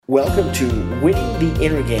Welcome to Winning the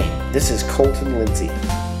Inner Game. This is Colton Lindsay.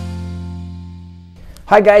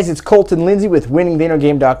 Hi guys, it's Colton Lindsay with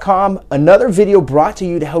winningtheinnergame.com. Another video brought to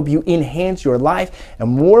you to help you enhance your life and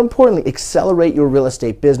more importantly, accelerate your real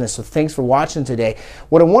estate business. So thanks for watching today.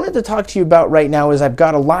 What I wanted to talk to you about right now is I've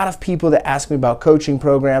got a lot of people that ask me about coaching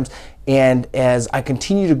programs, and as I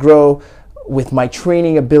continue to grow with my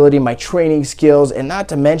training ability, my training skills, and not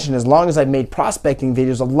to mention, as long as I've made prospecting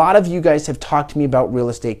videos, a lot of you guys have talked to me about real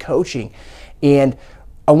estate coaching. And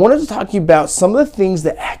I wanted to talk to you about some of the things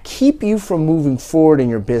that keep you from moving forward in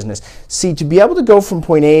your business. See, to be able to go from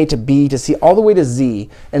point A to B to C all the way to Z,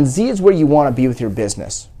 and Z is where you want to be with your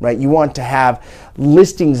business, right? You want to have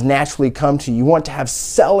listings naturally come to you. You want to have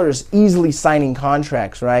sellers easily signing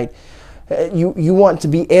contracts, right? You want to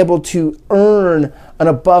be able to earn an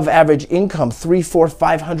above average income, $300,000,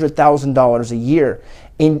 $400,000, $500,000 a year.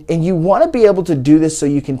 And you want to be able to do this so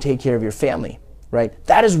you can take care of your family, right?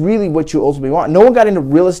 That is really what you ultimately want. No one got into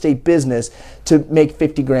real estate business to make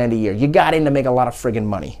 50 grand a year. You got in to make a lot of friggin'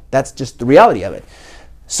 money. That's just the reality of it.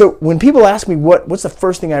 So when people ask me what's the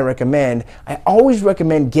first thing I recommend, I always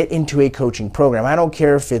recommend get into a coaching program. I don't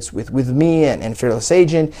care if it's with me and Fearless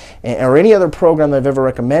Agent or any other program that I've ever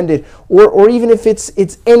recommended, or even if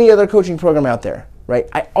it's any other coaching program out there, right?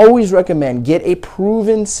 I always recommend get a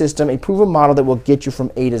proven system, a proven model that will get you from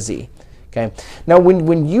A to Z. Okay. Now,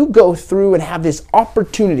 when you go through and have this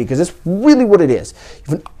opportunity, because that's really what it is,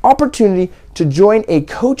 you have an opportunity to join a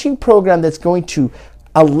coaching program that's going to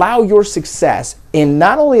allow your success, and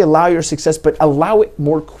not only allow your success, but allow it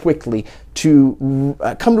more quickly to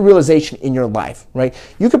come to realization in your life, right?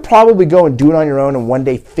 You could probably go and do it on your own and one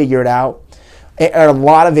day figure it out. And a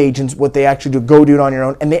lot of agents, what they actually do it on your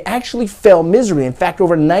own, and they actually fail miserably. In fact,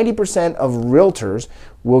 over 90% of realtors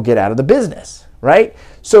will get out of the business, right?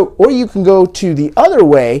 So, or you can go to the other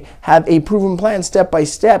way, have a proven plan step by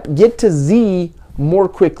step, get to Z more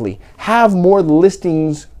quickly, have more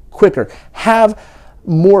listings quicker, have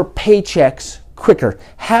more paychecks quicker,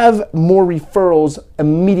 have more referrals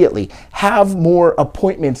immediately, have more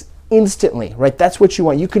appointments instantly, right? That's what you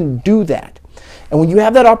want. You can do that. And when you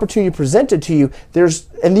have that opportunity presented to you,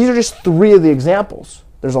 and these are just three of the examples.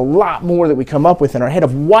 There's a lot more that we come up with in our head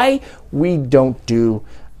of why we don't do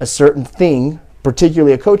a certain thing,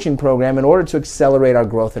 particularly a coaching program, in order to accelerate our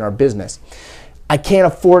growth in our business. I can't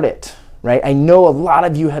afford it, right? I know a lot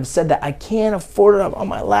of you have said that. I can't afford it on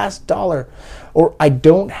my last dollar, or I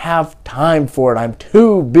don't have time for it. I'm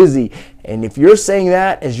too busy. And if you're saying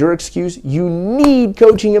that as your excuse, you need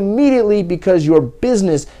coaching immediately, because your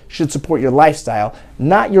business should support your lifestyle,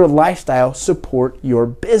 not your lifestyle support your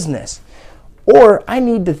business. Or I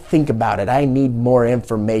need to think about it. I need more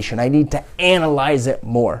information. I need to analyze it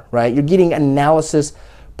more, right? You're getting analysis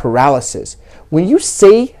paralysis. When you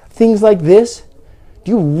say things like this,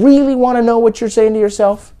 do you really want to know what you're saying to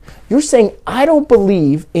yourself? You're saying, I don't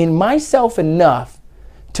believe in myself enough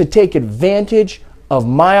to take advantage of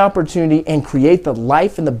my opportunity and create the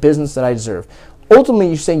life and the business that I deserve. Ultimately,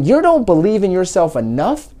 you're saying you don't believe in yourself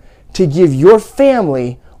enough to give your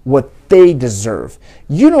family what they deserve.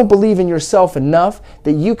 You don't believe in yourself enough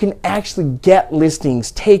that you can actually get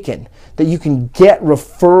listings taken, that you can get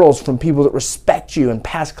referrals from people that respect you and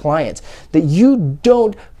past clients, that you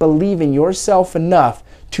don't believe in yourself enough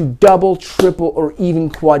to double, triple, or even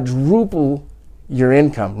quadruple your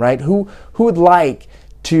income, right? Who would like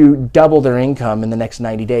to double their income in the next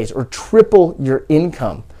 90 days or triple your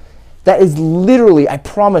income? That is literally, I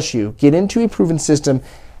promise you, get into a proven system,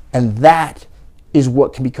 and that is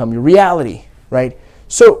what can become your reality, right?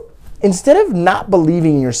 So instead of not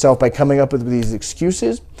believing in yourself by coming up with these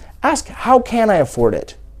excuses, ask, how can I afford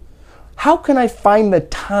it? How can I find the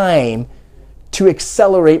time to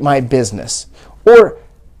accelerate my business? Or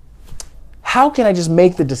how can I just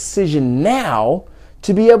make the decision now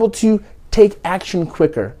to be able to take action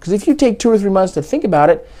quicker? Because if you take 2 or 3 months to think about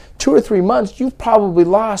it, 2 or 3 months, you've probably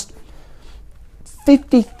lost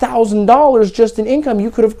 $50,000 just in income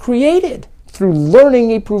you could have created through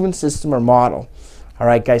learning a proven system or model. All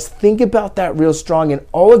right, guys, think about that real strong in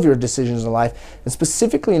all of your decisions in life, and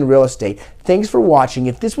specifically in real estate. Thanks for watching.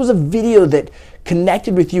 If this was a video that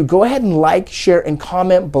connected with you, go ahead and like, share, and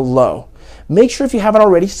comment below. Make sure, if you haven't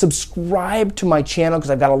already, subscribe to my channel,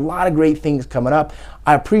 because I've got a lot of great things coming up.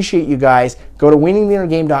 I appreciate you guys. Go to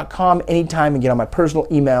winningtheinnergame.com anytime and get on my personal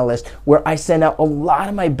email list, where I send out a lot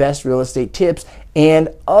of my best real estate tips and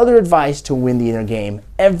other advice to win the inner game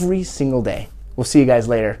every single day. We'll see you guys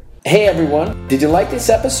later. Hey everyone, did you like this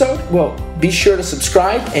episode? Well, be sure to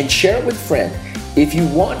subscribe and share it with a friend. If you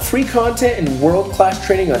want free content and world-class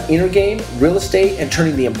training on inner game, real estate, and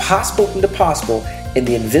turning the impossible into possible and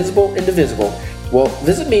the invisible into visible, Well,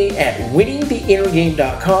 visit me at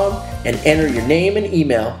winningtheinnergame.com and enter your name and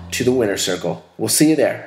email to the Winner Circle. We'll see you there.